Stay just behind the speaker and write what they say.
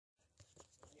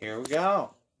Here we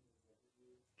go.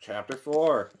 Chapter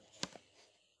 4.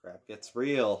 Crap gets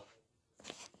real.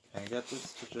 Can I get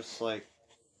this to just like...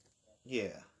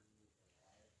 Yeah.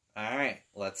 Alright,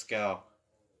 let's go.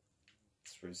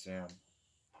 Let's resume.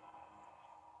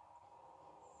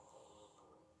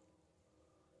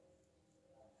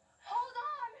 Hold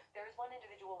on! There's one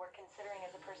individual we're considering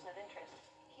as a person of interest.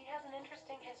 He has an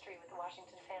interesting history with the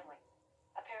Washington family.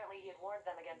 Apparently he had warned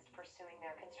them against pursuing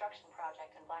their construction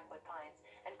project in Blackwood Pines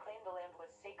and claimed the land was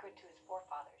sacred to his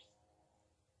forefathers.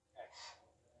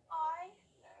 S-I-S-T.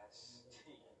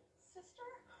 Sister?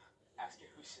 Ask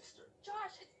you whose sister?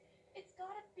 Josh, it's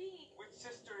gotta be... Which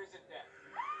sister isn't that?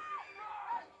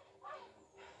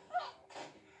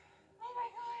 Oh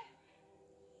my god!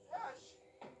 Gosh!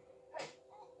 Hey!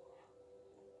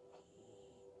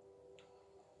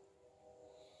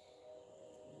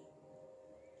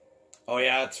 Oh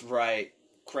yeah, that's right.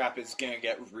 Crap is gonna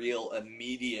get real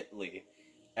immediately.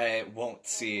 And it won't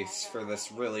cease for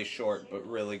this really short but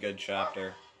really good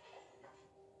chapter.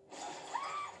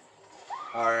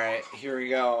 Alright, here we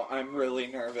go. I'm really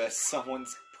nervous.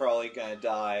 Someone's probably gonna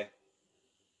die.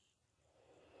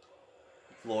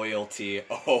 Loyalty.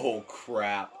 Oh,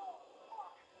 crap.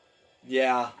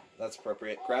 Yeah, that's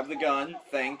appropriate. Grab the gun.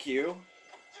 Thank you.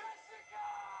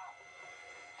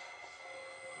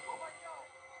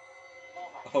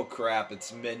 Oh, crap.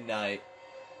 It's midnight.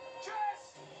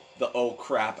 The oh,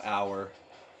 crap hour.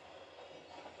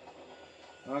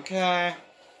 Okay.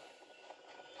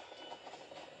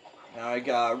 Now I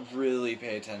gotta really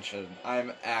pay attention.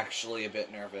 I'm actually a bit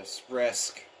nervous.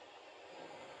 Risk.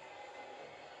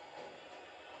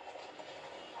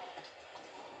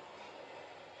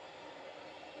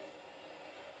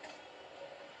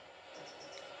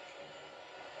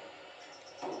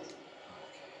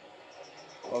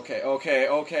 Okay.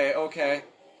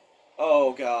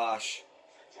 Oh gosh.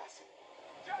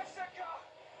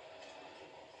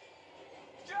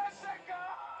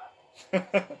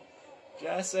 Jessica!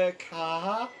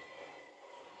 Jessica?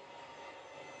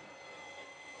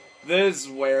 This is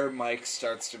where Mike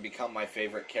starts to become my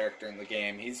favorite character in the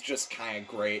game. He's just kind of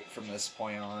great from this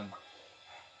point on.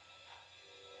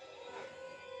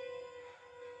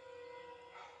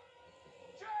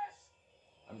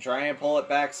 I'm trying to pull it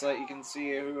back so that you can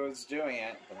see who was doing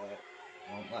it, but it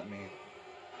won't let me.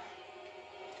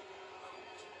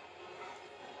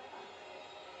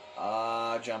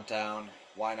 Jump down.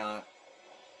 Why not?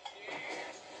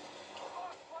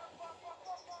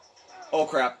 Oh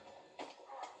crap.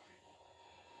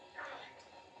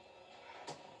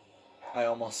 I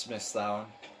almost missed that one.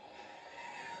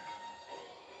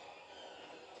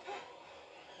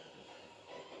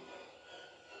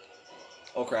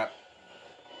 Oh crap.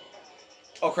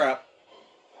 Oh crap.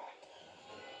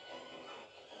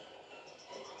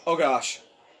 Oh gosh.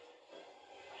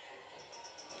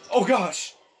 Oh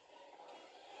gosh.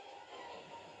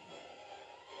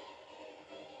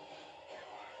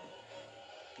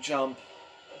 Jump.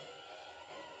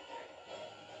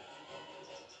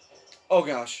 Oh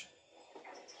gosh.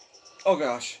 Oh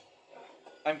gosh.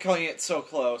 I'm cutting it so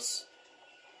close.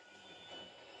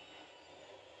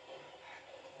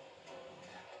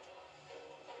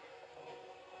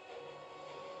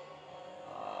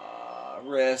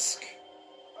 Risk.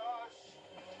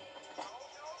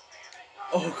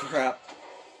 Oh crap.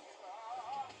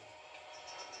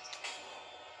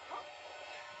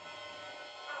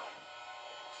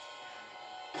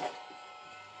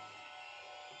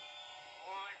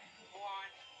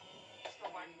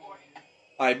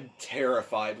 I'm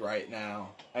terrified right now.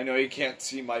 I know you can't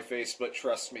see my face, but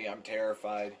trust me, I'm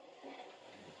terrified.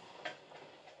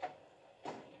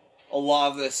 A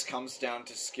lot of this comes down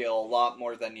to skill, a lot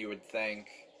more than you would think.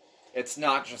 It's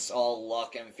not just all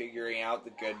luck and figuring out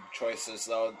the good choices,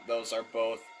 though. Those are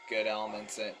both good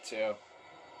elements in it, too.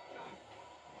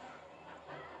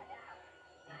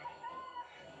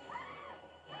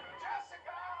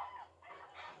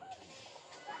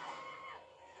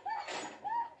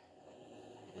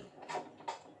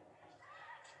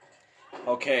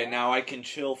 Okay, now I can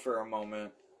chill for a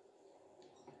moment.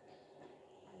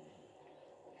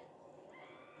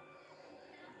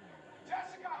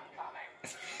 Jessica,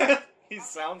 I'm coming! He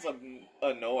sounds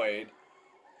annoyed.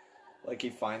 Like he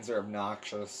finds her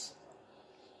obnoxious.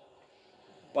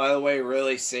 By the way,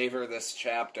 really savor this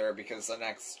chapter because the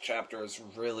next chapter is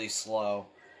really slow.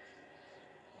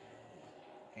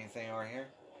 Anything over here?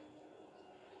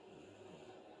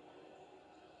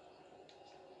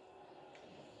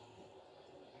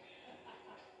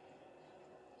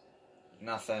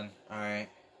 Nothing. Alright.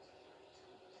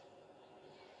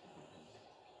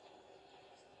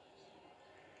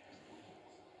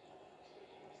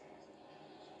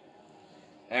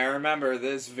 And remember,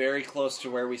 this is very close to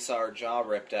where we saw her jaw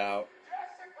ripped out.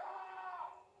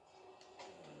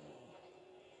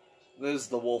 This is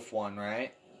the wolf one,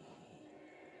 right?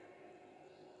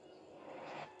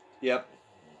 Yep.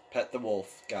 Pet the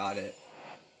wolf. Got it.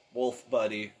 Wolf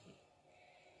buddy.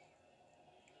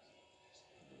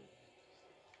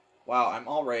 Wow, I'm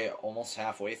already almost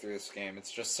halfway through this game.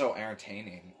 It's just so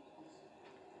entertaining.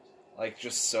 Like,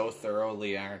 just so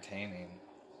thoroughly entertaining.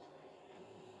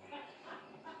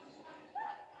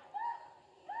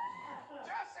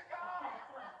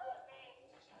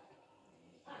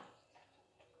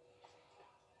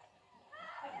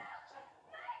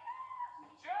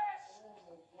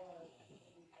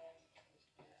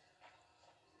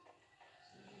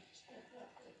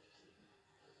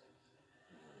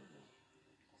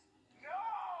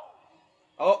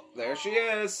 Oh, there she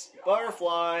is.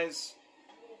 Butterflies.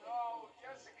 No,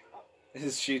 Jessica.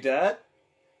 Is she dead?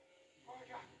 Oh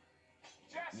my God.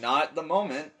 Jess, Not at the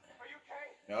moment. are you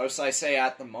okay? Notice I say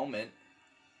at the moment.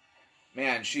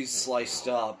 Man, she's sliced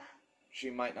up. She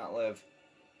might not live.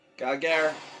 Gotta get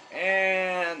her.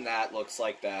 And that looks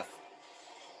like death.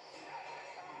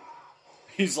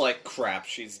 He's like, crap,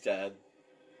 she's dead.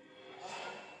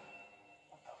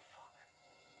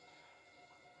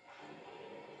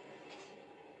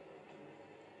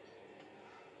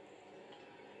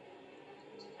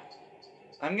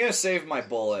 I'm gonna save my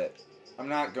bullet. I'm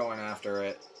not going after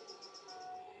it.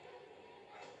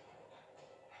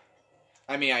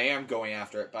 I mean, I am going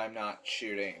after it, but I'm not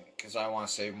shooting, because I want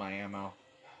to save my ammo.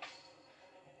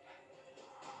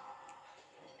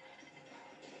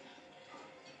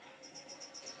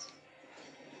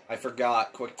 I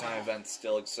forgot QuickTime events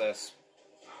still exist.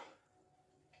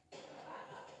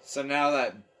 So now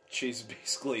that she's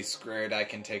basically screwed, I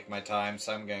can take my time,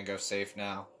 so I'm gonna go safe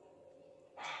now.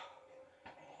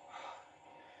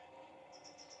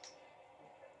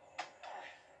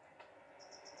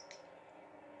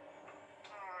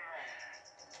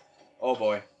 Oh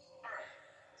boy.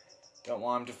 Don't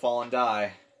want him to fall and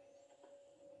die.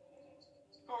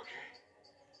 Okay.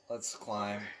 Let's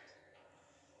climb.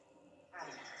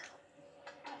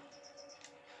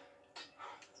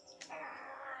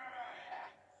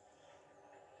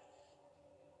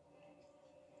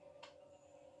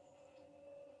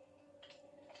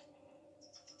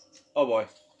 Oh boy.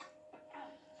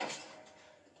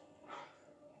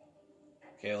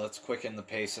 Okay, let's quicken the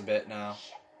pace a bit now.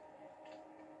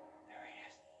 There he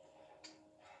is.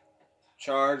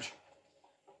 Charge.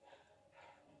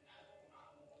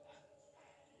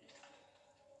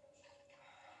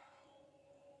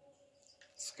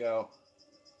 Let's go.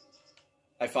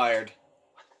 I fired.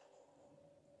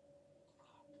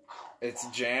 It's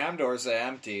jammed or is it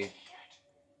empty?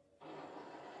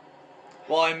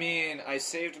 Well, I mean, I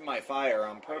saved my fire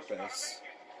on purpose.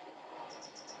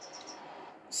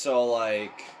 So,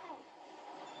 like,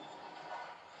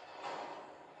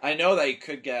 I know that you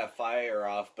could get a fire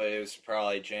off, but it was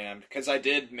probably jammed. Because I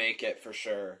did make it for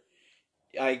sure.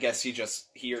 I guess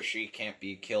he or she can't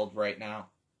be killed right now.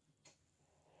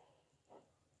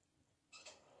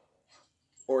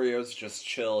 Oreo's just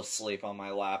chill asleep on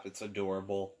my lap. It's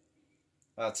adorable.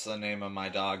 That's the name of my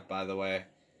dog, by the way.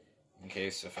 In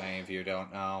case if any of you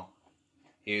don't know.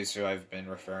 He's who I've been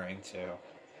referring to.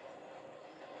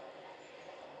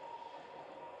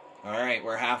 Alright,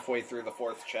 we're halfway through the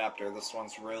 4th chapter. This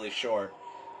one's really short.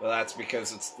 But that's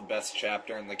because it's the best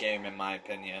chapter in the game, in my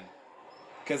opinion.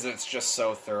 Because it's just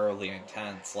so thoroughly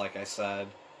intense, like I said.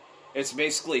 It's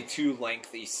basically 2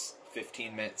 lengthy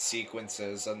 15-minute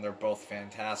sequences, and they're both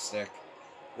fantastic.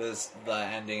 This is the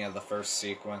ending of the first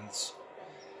sequence.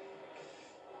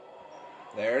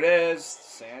 There it is,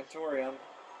 Sanatorium.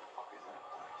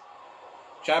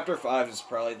 Chapter 5 is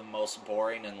probably the most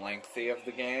boring and lengthy of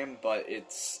the game, but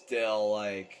it's still,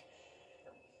 like,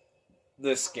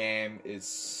 this game is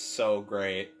so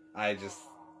great.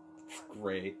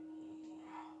 Great.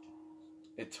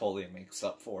 It totally makes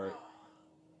up for it.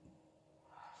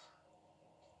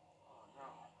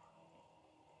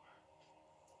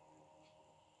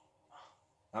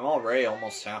 I'm already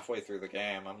almost halfway through the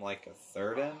game. I'm like a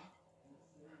third in.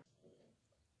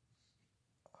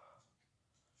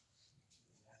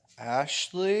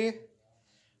 Ashley,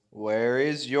 where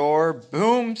is your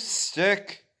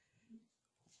boomstick?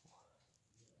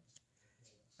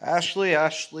 Ashley,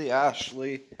 Ashley,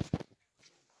 Ashley.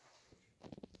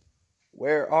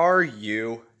 Where are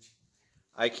you?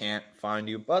 I can't find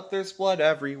you, but there's blood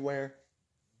everywhere.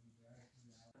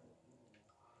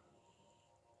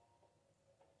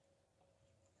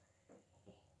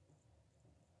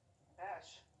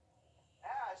 Ash.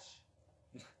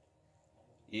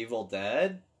 Evil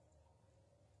Dead?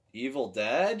 Evil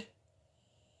Dead?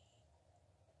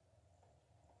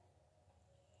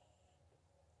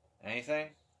 Anything?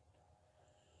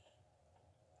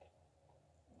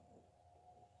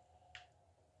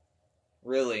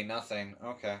 Really, nothing.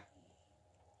 Okay.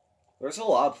 There's a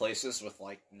lot of places with,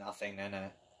 like, nothing in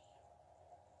it.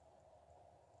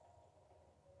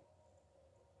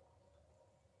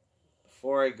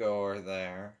 Before I go over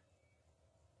there...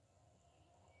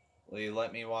 Will you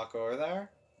let me walk over there?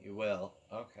 You will.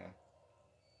 Okay.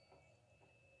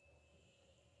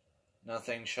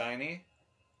 Nothing shiny?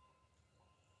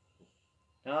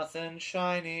 Nothing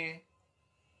shiny.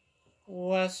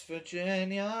 West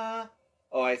Virginia.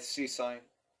 Oh, I see sign.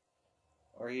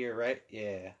 Or here, right?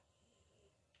 Yeah.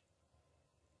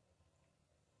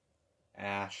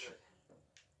 Ash.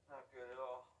 Not good at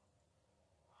all.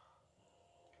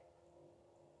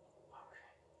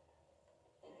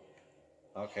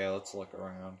 Okay, let's look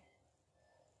around.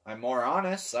 I'm more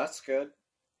honest, that's good.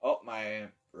 Oh, my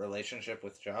relationship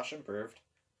with Josh improved.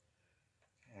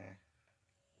 Okay.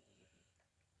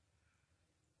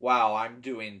 Wow, I'm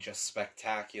doing just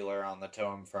spectacular on the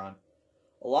tome front.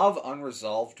 A lot of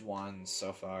unresolved ones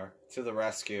so far. To the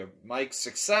rescue. Mike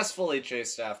successfully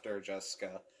chased after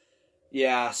Jessica.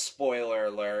 Yeah, spoiler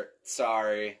alert.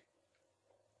 Sorry.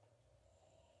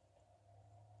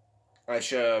 I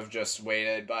should have just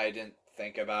waited, but I didn't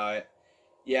think about it.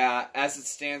 Yeah, as it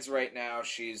stands right now,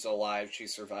 she's alive. She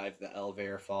survived the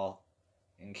elevator fall.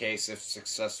 In case if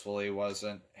successfully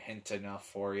wasn't hint enough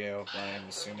for you, but I'm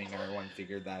assuming everyone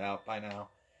figured that out by now.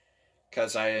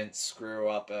 Because I didn't screw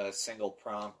up a single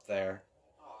prompt there.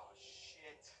 Oh,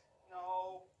 shit.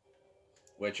 No.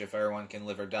 Which, if everyone can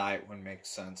live or die, it wouldn't make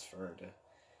sense for her to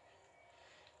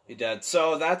be dead.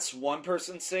 So, that's one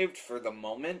person saved for the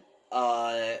moment.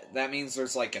 That means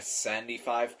there's like a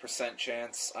 75%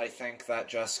 chance, I think, that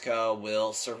Jessica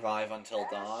will survive until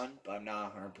dawn, but I'm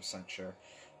not 100% sure.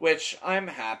 Which, I'm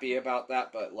happy about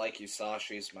that, but like you saw,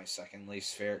 she's my second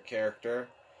least favorite character.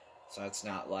 So it's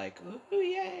not like, ooh,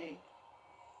 yay.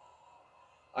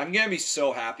 I'm gonna be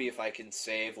so happy if I can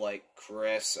save, like,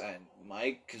 Chris and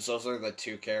Mike, because those are the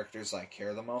two characters I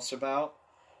care the most about.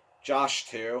 Josh,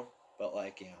 too, but,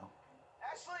 like, you know.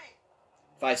 Ashley!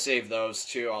 If I save those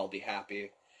two, I'll be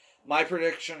happy. My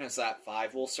prediction is that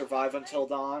 5 will survive until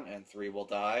dawn, and 3 will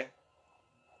die.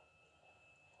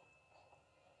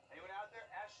 Anyone out there?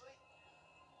 Ashley?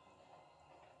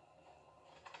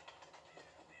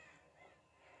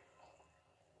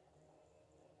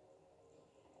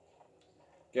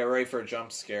 Get ready for a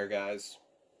jump scare, guys.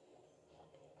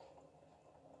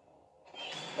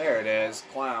 There it is.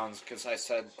 Clowns, because I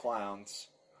said clowns.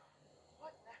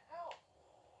 What in the hell?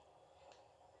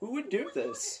 Who would do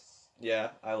this? Yeah,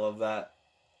 I love that.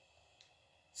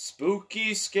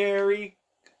 Spooky, scary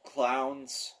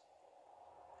clowns.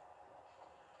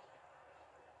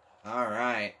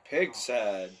 Alright, Pig's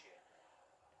Head.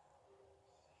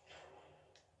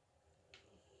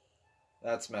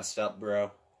 That's messed up,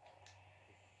 bro.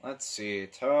 Let's see.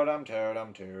 Totem,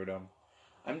 totem, totem.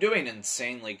 I'm doing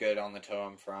insanely good on the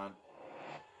totem front.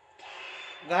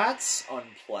 That's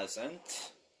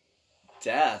unpleasant.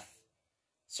 Death.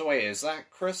 So wait, is that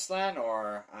Chris then,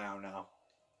 or I don't know.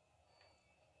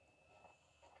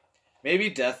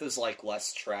 Maybe death is, like,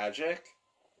 less tragic.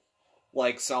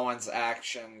 Like, someone's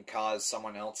action caused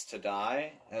someone else to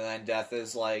die, and then death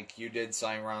is like, you did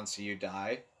something wrong, so you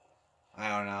die. I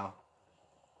don't know.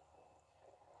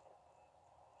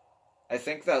 I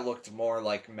think that looked more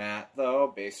like Matt,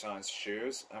 though, based on his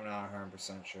shoes. I'm not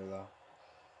 100% sure, though.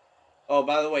 Oh,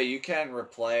 by the way, you can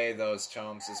replay those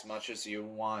tomes as much as you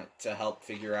want to help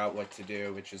figure out what to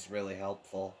do, which is really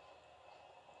helpful.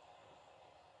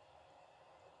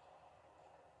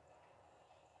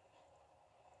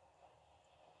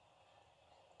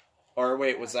 Or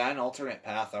wait, was that an alternate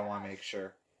path? I want to make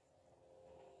sure.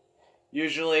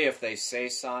 Usually, if they say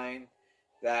sign,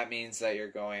 that means that you're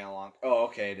going along... Oh,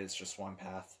 okay, it is just one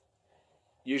path.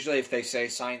 Usually, if they say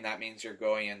sign, that means you're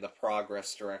going in the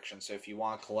progress direction. So if you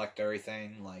want to collect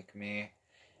everything, like me,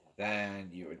 then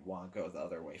you would want to go the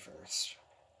other way first.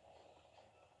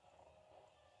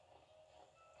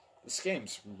 This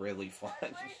game's really fun.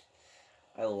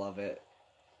 I love it.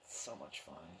 It's so much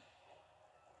fun.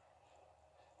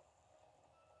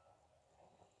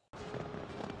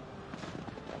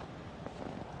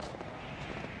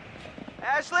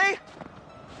 Ashley?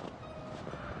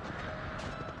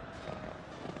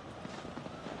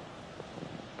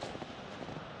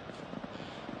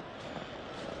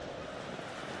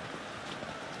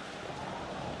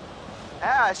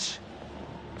 Ash?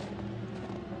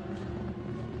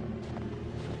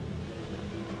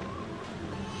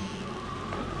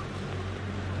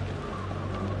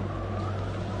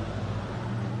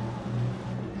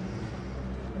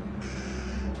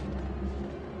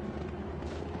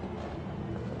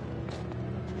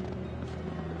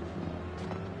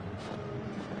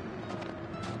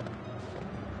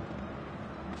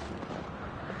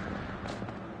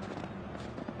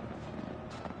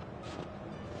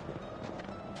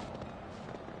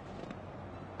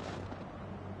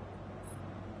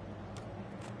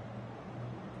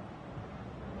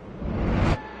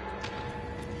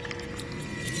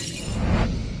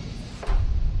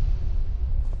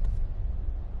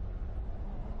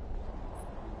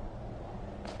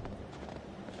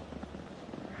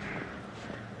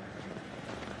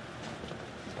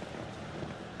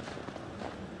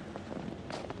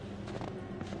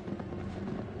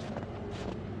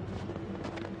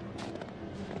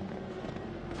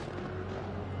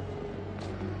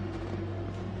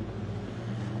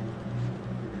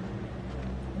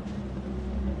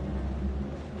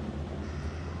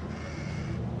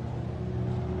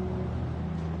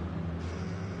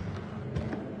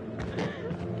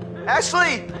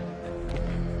 Ashley!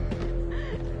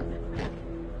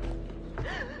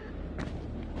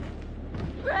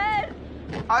 Fred!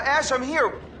 Ash, I'm here.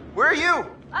 Where are you?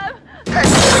 I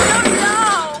Ash! don't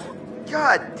know!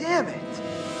 God damn it.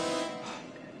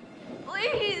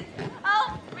 Please,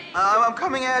 help me! I'm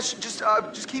coming, Ash.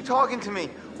 Just keep talking to me.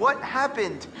 What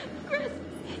happened? Chris,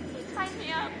 he tied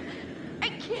me up. I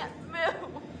can't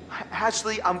move.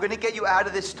 Ashley, I'm gonna get you out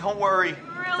of this. Don't worry.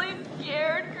 I'm really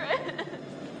scared, Chris.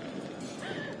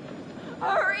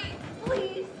 Hurry,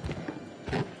 please.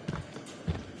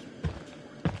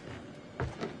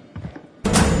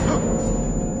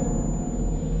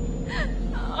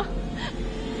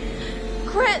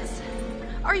 Chris,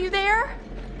 are you there?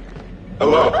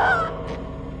 Hello,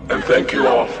 and thank you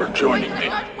all for joining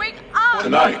me. Wake up!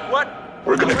 Tonight, What?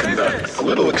 we're going to What is conduct this? a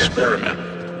little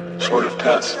experiment, sort of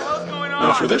test. What the hell's going on?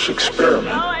 Now for this experiment,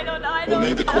 No, I don't know. we'll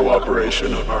need the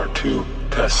cooperation of our two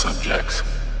test subjects,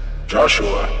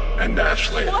 Joshua and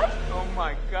Ashley. What? Oh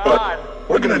my God. But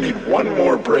we're going to need one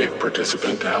more brave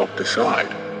participant to help decide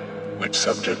which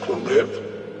subject will live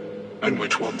and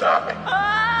which will die. No!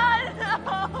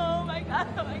 Oh my god,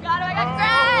 oh my god, oh my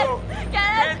god, Chris!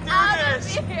 Get us out of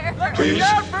here! Please,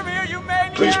 Get from here, you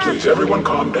maniac! please, everyone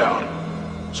calm down.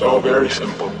 It's all very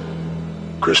simple.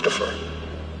 Christopher,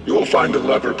 you will find a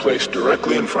lever placed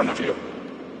directly in front of you.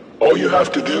 All you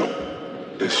have to do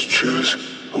is choose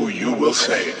who you will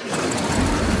save.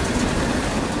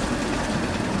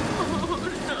 Oh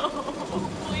no!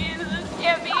 Please, this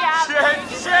can't be happening!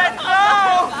 Shit, no!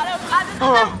 Oh my god, this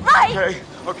isn't right!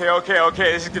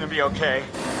 Okay, this is gonna be okay.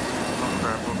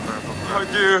 Oh,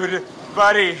 dude,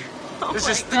 buddy, Oh let's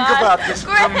my just think God. about this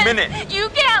for a Chris, minute. You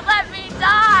can't let me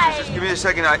die! Just give me a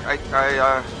second, I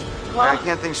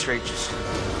can't think straight, just...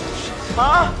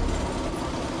 Huh?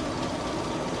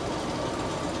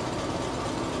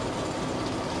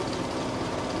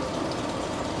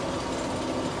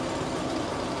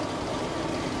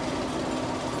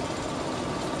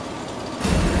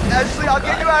 Ashley, I'll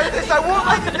get you out of this. I won't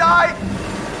let you die.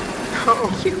 No.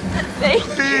 Thank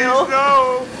Please, you!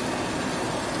 no.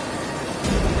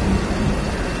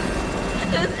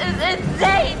 This is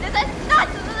insane! This is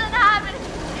nuts! This isn't happening!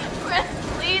 Chris,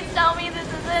 please tell me this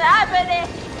isn't happening!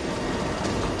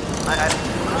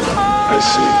 I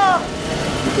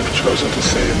see. You have chosen to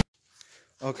save.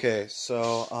 Okay,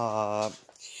 so,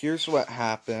 here's what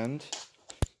happened.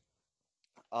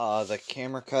 The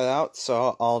camera cut out,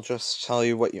 so I'll just tell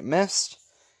you what you missed.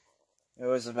 It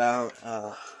was about,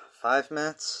 5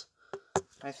 minutes,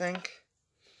 I think.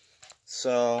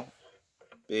 So,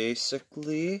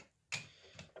 basically,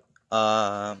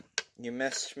 you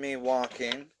missed me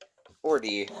walking.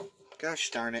 Ordy. Gosh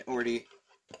darn it, Ordy.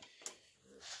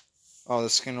 Oh,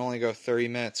 this can only go 30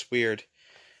 minutes. Weird.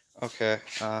 Okay,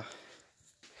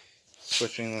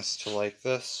 switching this to like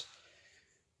this.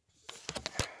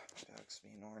 Dogs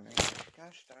being ornery.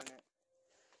 Gosh darn it.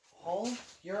 Hold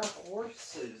your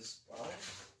horses, bud.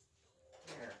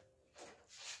 Here.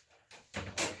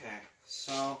 Okay,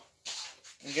 so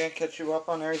I'm gonna catch you up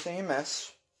on everything you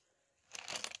missed.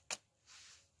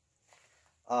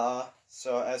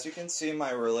 So as you can see,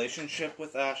 my relationship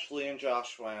with Ashley and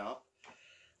Josh went up.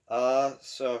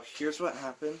 So here's what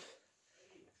happened.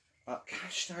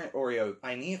 Gosh darn it, Oreo,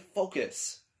 I need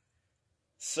focus.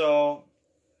 So,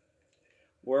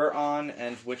 we're on,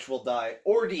 and which will die?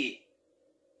 Ordy!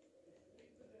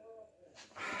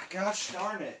 Gosh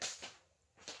darn it.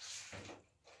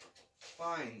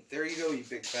 Fine, there you go, you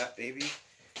big fat baby.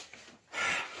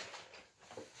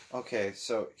 Okay,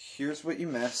 so here's what you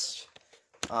missed.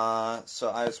 So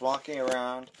I was walking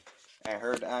around, I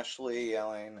heard Ashley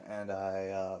yelling, and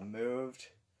I moved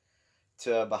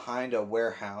to behind a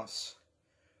warehouse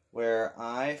where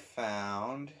I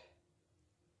found...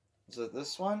 Is it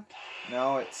this one?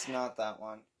 No, it's not that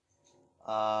one.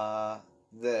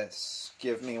 This.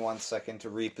 Give me 1 second to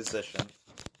reposition.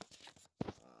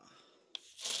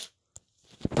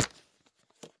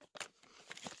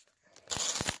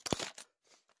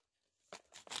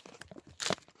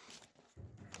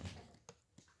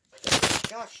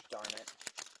 Gosh darn it.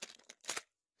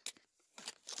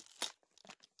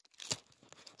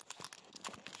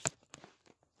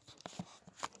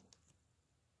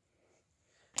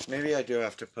 Maybe I do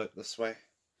have to put it this way.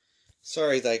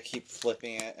 Sorry that I keep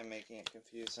flipping it and making it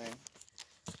confusing.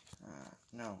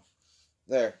 No.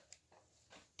 There.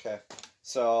 Okay.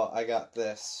 So, I got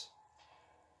this.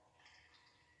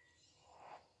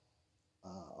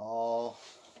 I'll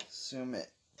zoom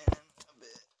it in a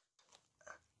bit.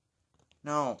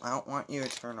 No, I don't want you to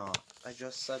turn off. I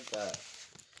just said that.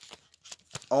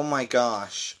 Oh my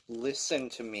gosh. Listen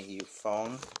to me, you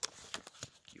phone.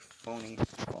 You phony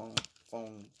phone.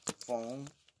 Phone. Oh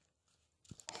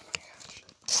my gosh.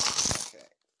 Okay.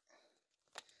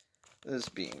 This is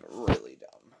being really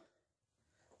dumb.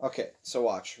 Okay, so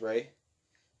watch, right?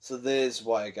 So this is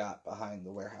what I got behind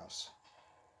the warehouse.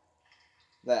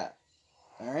 That.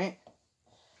 Alright?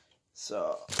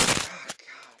 So, oh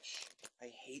gosh. I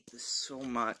hate this so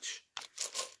much.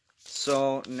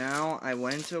 So, now I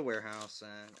went into a warehouse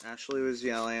and Ashley was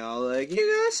yelling, all like, you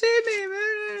gotta save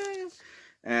me!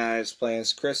 And I was playing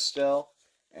as Chris still.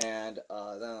 And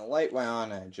then the light went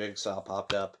on and Jigsaw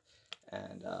popped up.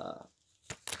 And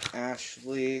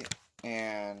Ashley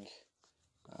and...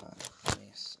 give me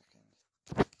a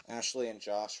second. Ashley and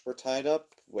Josh were tied up,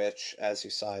 which, as you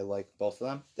saw, I like both of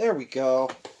them. There we go.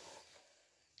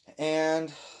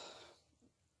 And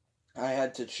I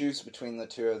had to choose between the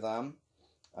two of them.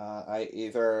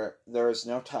 There was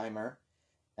no timer,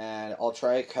 and I'll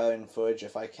try to cut in footage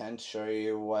if I can to show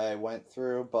you what I went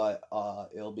through, but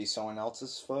it'll be someone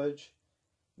else's footage,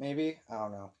 maybe? I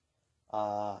don't know.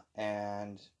 I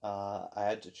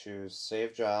had to choose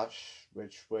save Josh,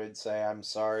 which would say I'm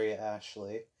sorry,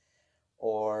 Ashley,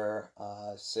 or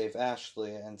save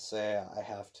Ashley and say I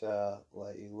have to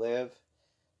let you live.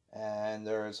 And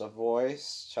there's a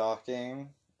voice talking.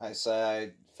 I said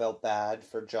I felt bad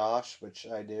for Josh, which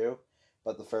I do,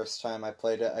 but the first time I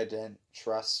played it, I didn't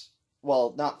trust...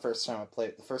 Well, not first time I played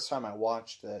it, the first time I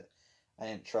watched it, I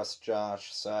didn't trust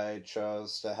Josh, so I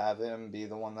chose to have him be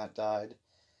the one that died.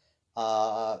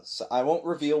 So I won't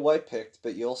reveal what I picked,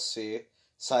 but you'll see.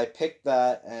 So I picked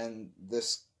that, and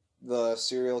the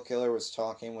serial killer was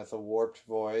talking with a warped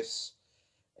voice,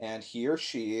 and he or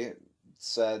she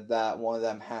said that one of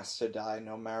them has to die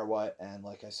no matter what, and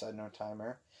like I said, no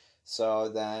timer. So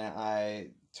then I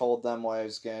told them what I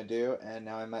was going to do, and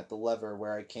now I'm at the lever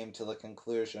where I came to the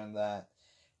conclusion that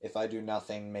if I do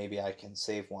nothing, maybe I can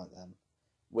save one of them.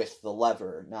 With the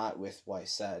lever, not with what I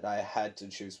said. I had to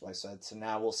choose what I said, so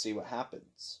now we'll see what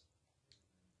happens.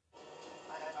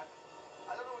 I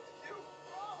don't know what to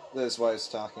do. This is what I was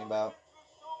talking about.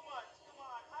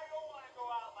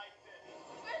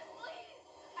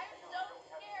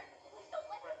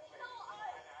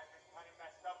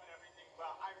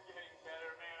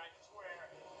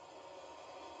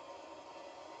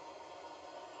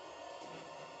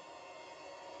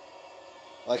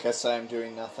 Like I said, I'm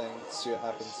doing nothing. Let's see what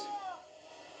happens.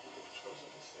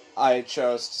 I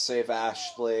chose to save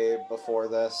Ashley before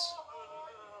this.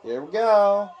 Here we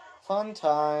go. Fun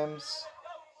times.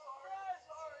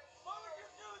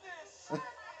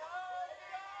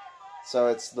 So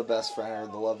it's the best friend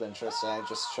or the love interest, and I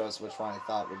just chose which one I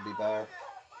thought would be better.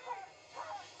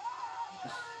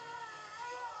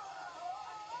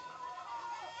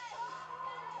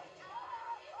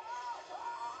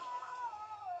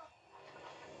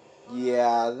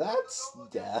 Yeah, that's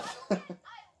death.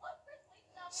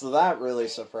 So that really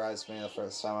surprised me the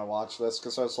first time I watched this,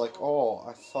 because I was like, oh,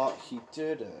 I thought he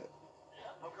did it.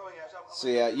 So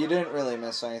yeah, you didn't really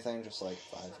miss anything, just like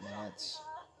 5 minutes.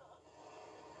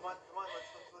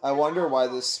 I wonder why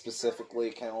this specifically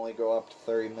can only go up to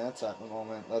 30 minutes at the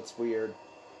moment. That's weird.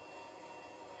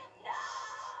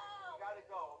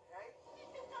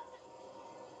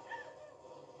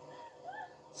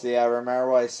 See, I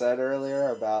remember what I said earlier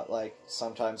about, like,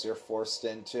 sometimes you're forced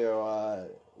into a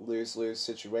lose-lose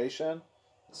situation.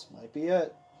 This might be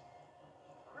it.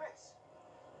 Chris.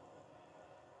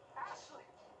 Ashley.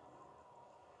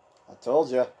 I told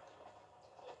you.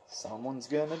 Someone's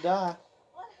gonna die.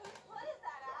 What is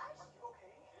that, Ash? Are you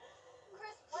okay?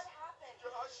 Chris, what happened?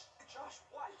 Josh,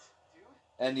 what? Dude?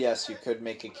 And yes, you could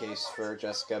make a case for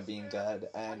Jessica being dead,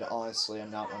 and honestly,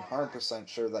 I'm not 100%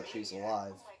 sure that she's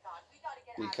alive.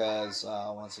 Because,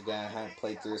 once again, I hadn't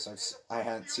played through, so I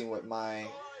hadn't seen what my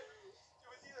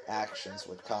actions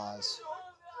would cause.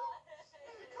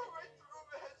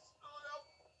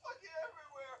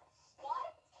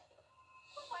 What?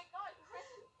 Oh my god, Chris,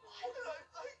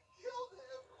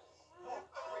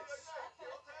 what?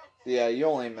 Yeah, you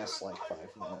only missed like 5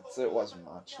 minutes. It wasn't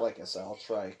much. Like I said, I'll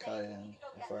try to cut in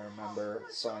if I remember.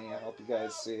 Sonya, help you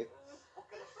guys see.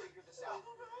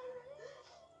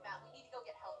 Matt, we need to go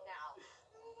get help now.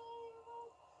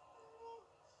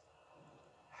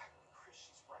 Chris,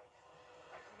 she's right.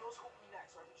 Who knows what will be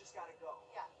next, right? We just gotta go.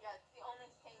 Yeah, it's the only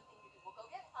sane thing to do. We'll go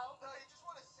get help. No, you just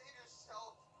want to save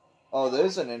yourself. Oh,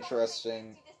 there's an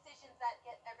interesting... Decisions that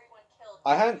get everyone killed.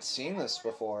 I hadn't seen this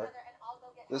before.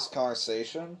 This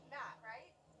conversation. Matt, right?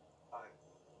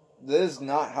 This is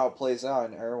not how it plays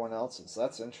out in everyone else's.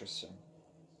 That's interesting.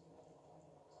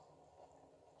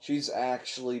 She's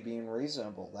actually being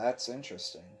reasonable. That's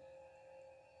interesting.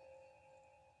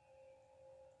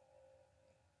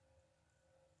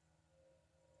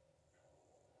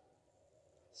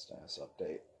 Status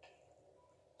update.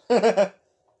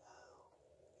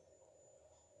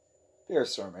 Fear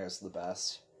Stormer is the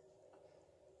best.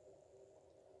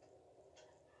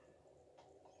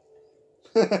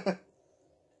 Hello again.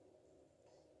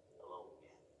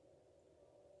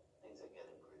 Things are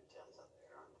getting pretty tense up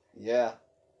there, aren't they? Yeah.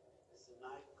 Is the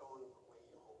night going the way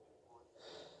you hoped it would?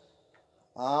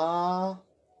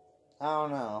 I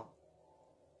don't know.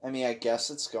 I mean, I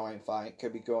guess it's going fine. It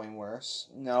could be going worse.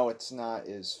 No, it's not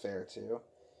is fair too.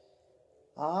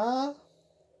 I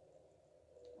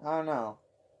don't know.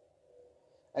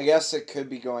 I guess it could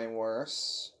be going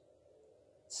worse.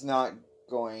 It's not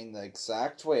going the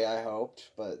exact way I hoped,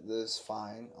 but this is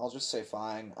fine. I'll just say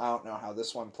fine. I don't know how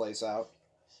this one plays out.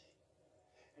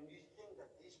 And you think that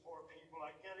these poor people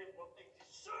are getting what they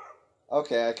deserve?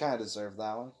 Okay, I kind of deserve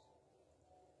that one.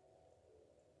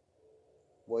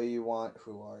 What do you want?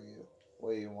 Who are you?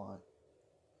 What do you want? I'm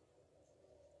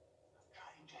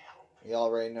trying to help you. You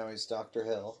already know he's Dr.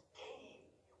 Hill. Game you're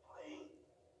playing.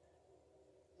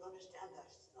 You understand that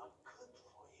it's not good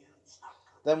for you. It's not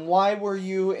good. Then why were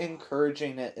you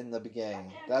encouraging it in the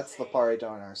beginning? That's the part I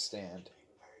don't understand. You're being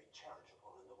very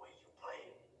charitable in the way you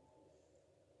play.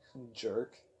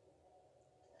 Jerk.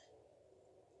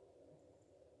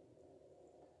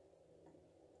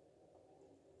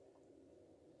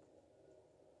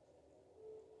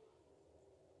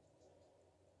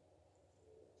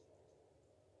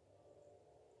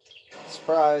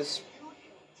 Surprise. You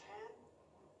intend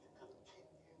to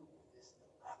continue this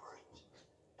elaborate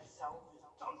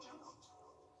self-indulgence?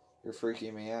 You're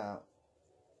freaking me out.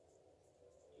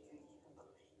 Do you even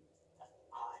believe that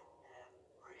I am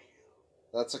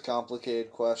real? That's a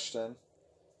complicated question.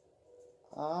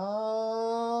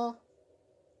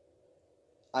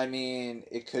 I mean,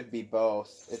 it could be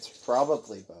both. It's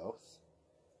probably both.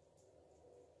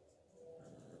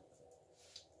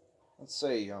 Let's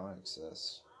say you don't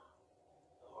exist.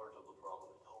 The heart of the problem,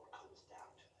 it all comes down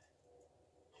to that.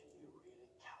 Can you really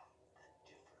tell the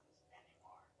difference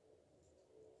anymore?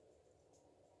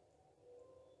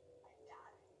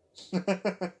 I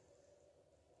doubt it.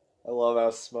 I love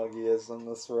how smug he is in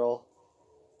this role.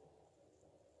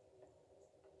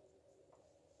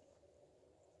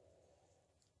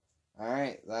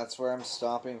 Alright, that's where I'm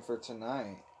stopping for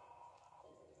tonight.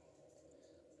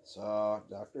 So,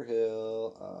 Dr.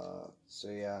 Hill, so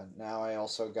yeah, now I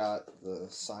also got the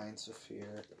Science of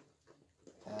Fear.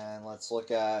 And let's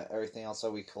look at everything else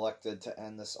that we collected to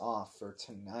end this off for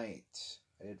tonight.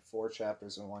 I did 4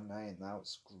 chapters in one night, and that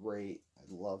was great. I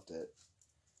loved it.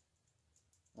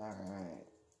 Alright.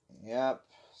 Yep,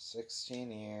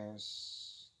 16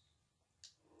 years.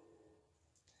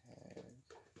 Okay.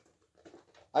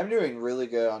 I'm doing really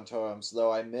good on totems,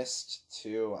 though I missed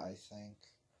 2, I think.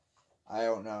 I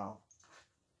don't know.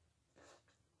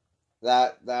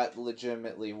 That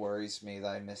legitimately worries me that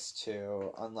I missed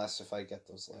 2, unless if I get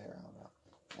those later. I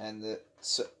don't know.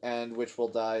 And which will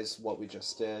die is what we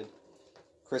just did.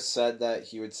 Chris said that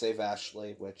he would save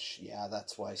Ashley, which yeah,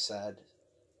 that's what I said.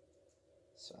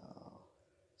 So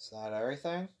is that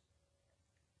everything? I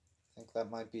think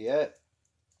that might be it.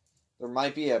 There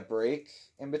might be a break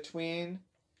in between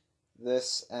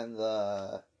this and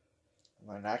the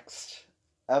next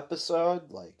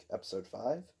episode, like episode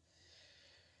 5.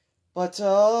 But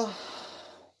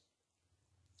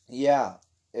yeah,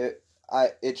 it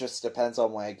just depends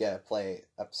on when I get to play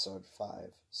episode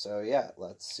 5. So yeah,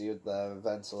 let's see the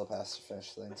events of the past to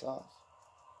finish things off.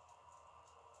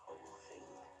 Everything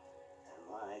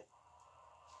in life.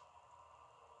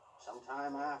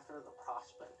 Sometime after, the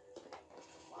prospectors came to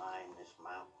mine this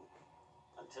mountain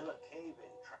until a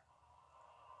cave-in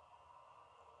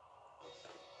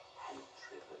and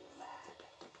driven mad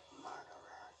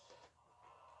murderers.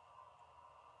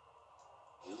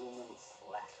 Human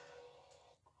flesh.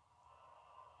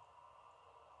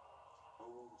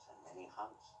 Wounds and many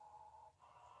hunts.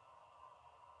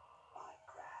 My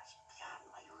grasp beyond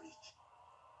my reach.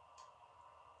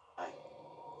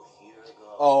 Here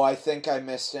goes. Oh, I think I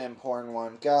missed an important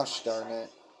one. Gosh darn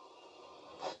it.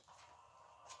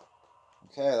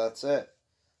 Okay, that's it.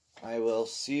 I will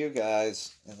see you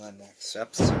guys in the next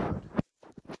episode.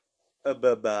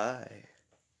 Bye-bye.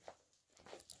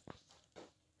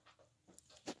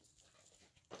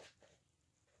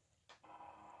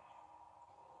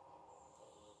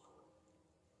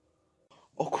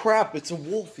 Oh crap, it's a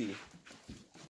Wolfie.